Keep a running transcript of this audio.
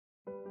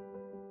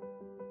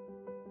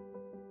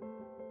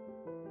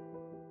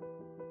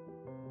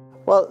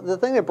Well, the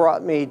thing that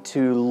brought me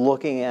to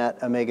looking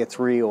at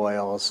omega-3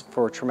 oils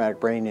for traumatic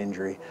brain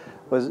injury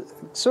was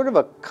sort of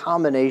a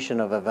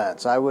combination of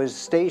events. I was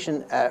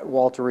stationed at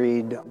Walter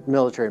Reed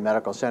Military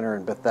Medical Center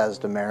in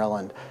Bethesda,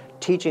 Maryland,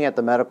 teaching at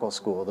the medical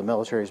school, the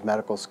military's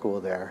medical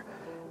school there.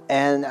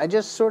 And I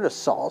just sort of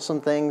saw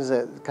some things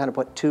that kind of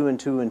put two and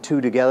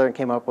two together and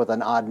came up with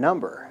an odd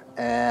number.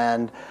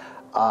 And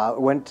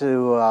went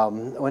to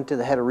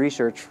the head of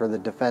research for the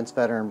Defense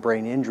Veteran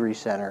Brain Injury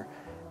Center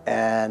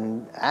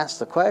and asked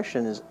the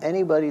question, is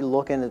anybody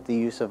looking at the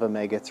use of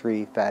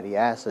omega-3 fatty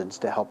acids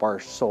to help our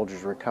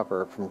soldiers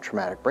recover from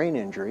traumatic brain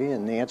injury?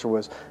 And the answer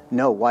was,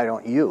 no, why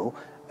don't you?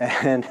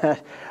 And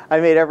I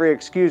made every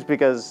excuse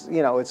because,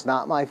 you know, it's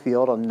not my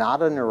field. I'm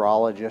not a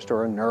neurologist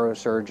or a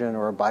neurosurgeon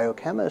or a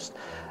biochemist.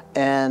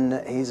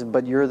 And he said,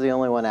 but you're the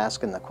only one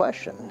asking the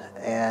question.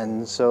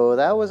 And so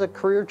that was a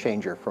career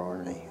changer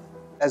for me.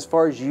 As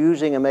far as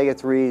using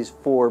omega-3s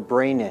for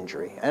brain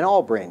injury, and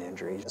all brain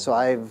injuries. So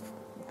I've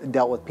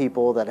dealt with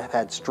people that have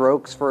had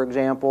strokes, for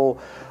example,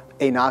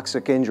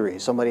 anoxic injury.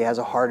 Somebody has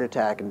a heart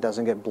attack and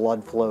doesn't get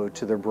blood flow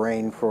to their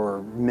brain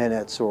for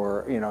minutes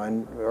or, you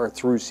know, or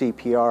through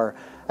CPR,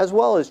 as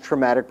well as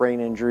traumatic brain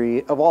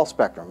injury of all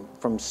spectrum,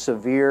 from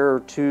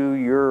severe to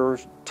your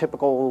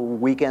typical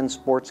weekend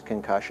sports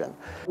concussion.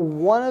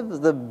 One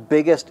of the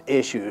biggest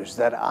issues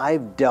that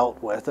I've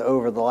dealt with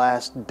over the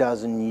last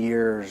dozen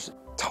years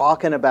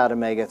talking about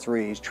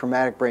omega-3s,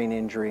 traumatic brain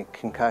injury,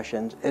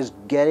 concussions, is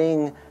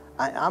getting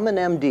I'm an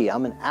MD,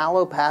 I'm an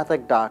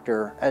allopathic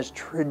doctor, as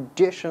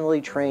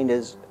traditionally trained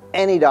as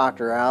any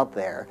doctor out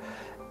there,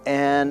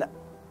 and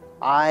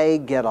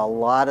I get a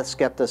lot of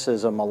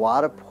skepticism, a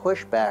lot of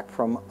pushback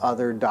from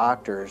other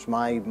doctors,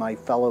 my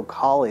fellow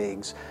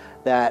colleagues,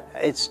 that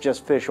it's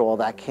just fish oil,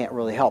 that can't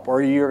really help,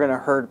 or you're going to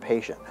hurt a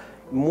patient.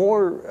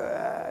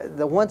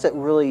 The ones that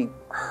really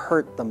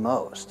hurt the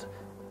most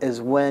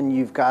is when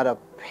you've got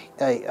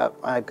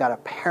I've got a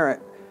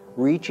parent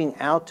reaching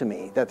out to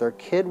me that their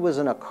kid was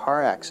in a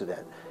car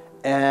accident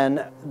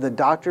and the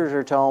doctors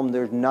are telling them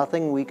there's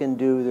nothing we can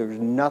do, there's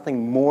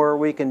nothing more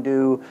we can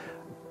do,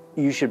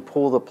 you should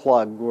pull the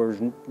plug, or,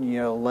 you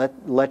know,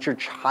 let your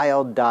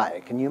child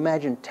die. Can you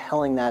imagine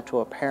telling that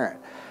to a parent?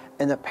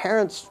 And the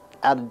parents,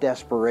 out of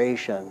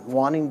desperation,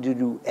 wanting to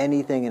do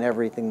anything and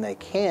everything they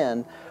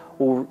can,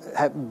 will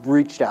have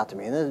reached out to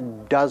me, and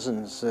there's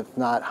dozens, if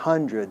not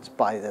hundreds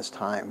by this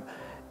time.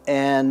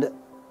 And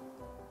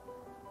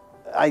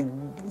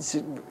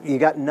you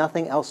got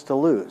nothing else to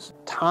lose.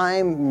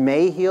 Time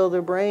may heal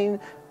the brain,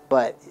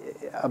 but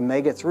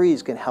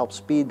omega-3s can help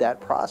speed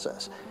that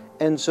process.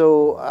 And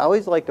so I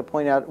always like to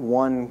point out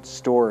one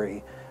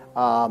story,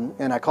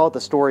 and I call it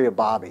the story of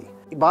Bobby.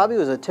 Bobby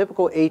was a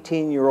typical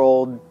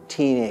 18-year-old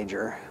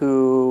teenager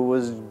who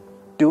was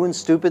doing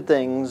stupid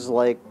things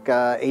like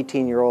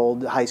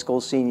 18-year-old high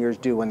school seniors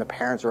do when the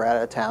parents are out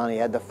of town. He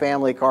had the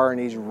family car and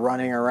he's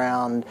running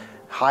around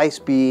high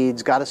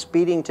speeds, got a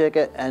speeding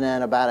ticket, and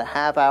then about a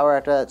half hour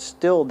after that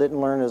still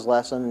didn't learn his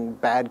lesson,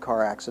 bad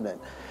car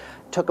accident.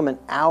 Took him an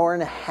hour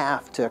and a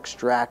half to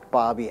extract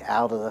Bobby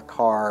out of the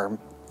car,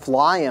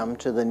 fly him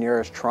to the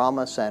nearest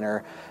trauma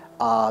center.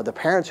 The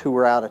parents who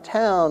were out of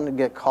town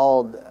get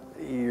called,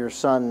 your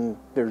son,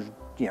 there's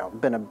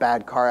been a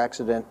bad car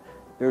accident,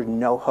 there's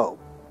no hope.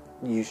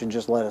 You should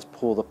just let us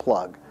pull the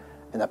plug.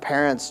 And the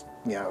parents,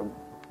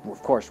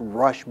 of course,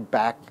 rush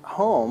back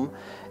home,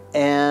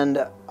 and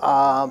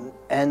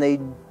they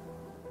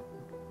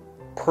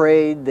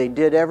prayed, they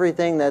did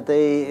everything that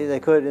they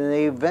could, and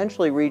they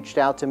eventually reached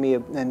out to me,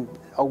 and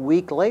a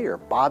week later,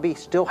 Bobby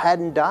still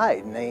hadn't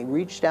died, and they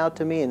reached out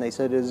to me and they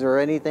said, is there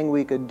anything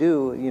we could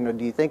do?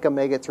 Do you think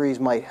omega-3s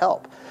might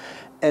help?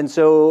 And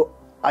so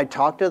I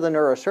talked to the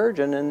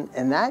neurosurgeon, and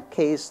in that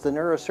case, the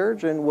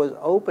neurosurgeon was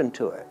open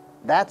to it.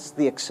 That's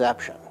the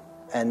exception,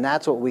 and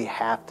that's what we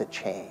have to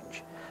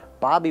change.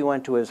 Bobby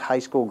went to his high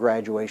school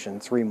graduation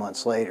 3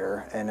 months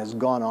later and has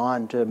gone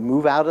on to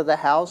move out of the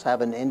house,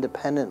 have an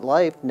independent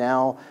life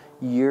now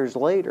years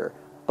later.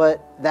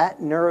 But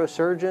that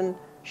neurosurgeon,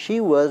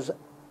 she was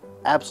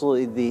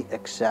absolutely the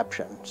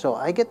exception. So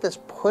I get this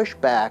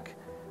pushback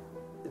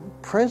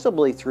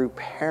principally through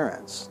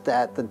parents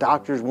that the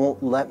doctors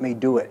won't let me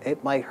do it.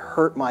 It might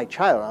hurt my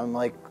child. I'm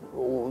like,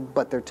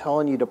 but they're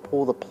telling you to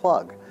pull the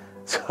plug.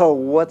 So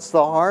what's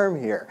the harm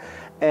here?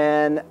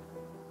 And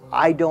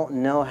I don't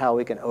know how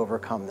we can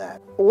overcome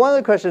that. One of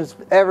the questions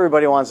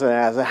everybody wants to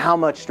ask is, how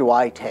much do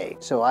I take?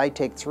 So I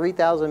take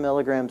 3,000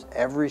 milligrams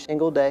every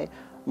single day.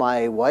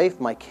 My wife,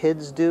 my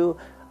kids do.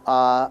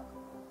 I'm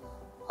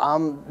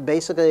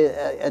basically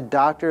a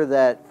doctor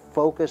that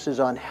focuses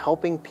on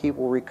helping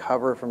people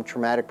recover from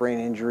traumatic brain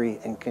injury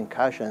and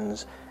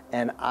concussions,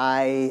 and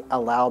I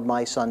allowed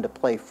my son to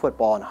play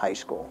football in high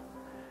school.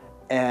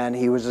 And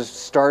he was a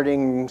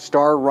starting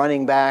star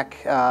running back,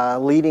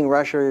 leading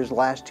rusher his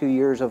last 2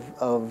 years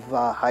of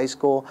high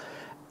school.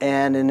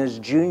 And in his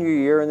junior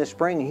year in the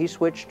spring, he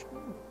switched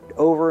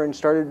over and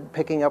started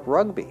picking up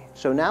rugby.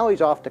 So now he's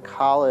off to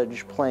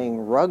college playing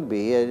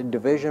rugby, a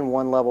Division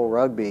I level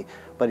rugby,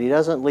 but he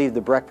doesn't leave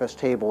the breakfast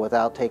table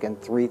without taking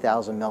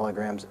 3,000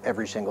 milligrams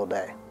every single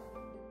day.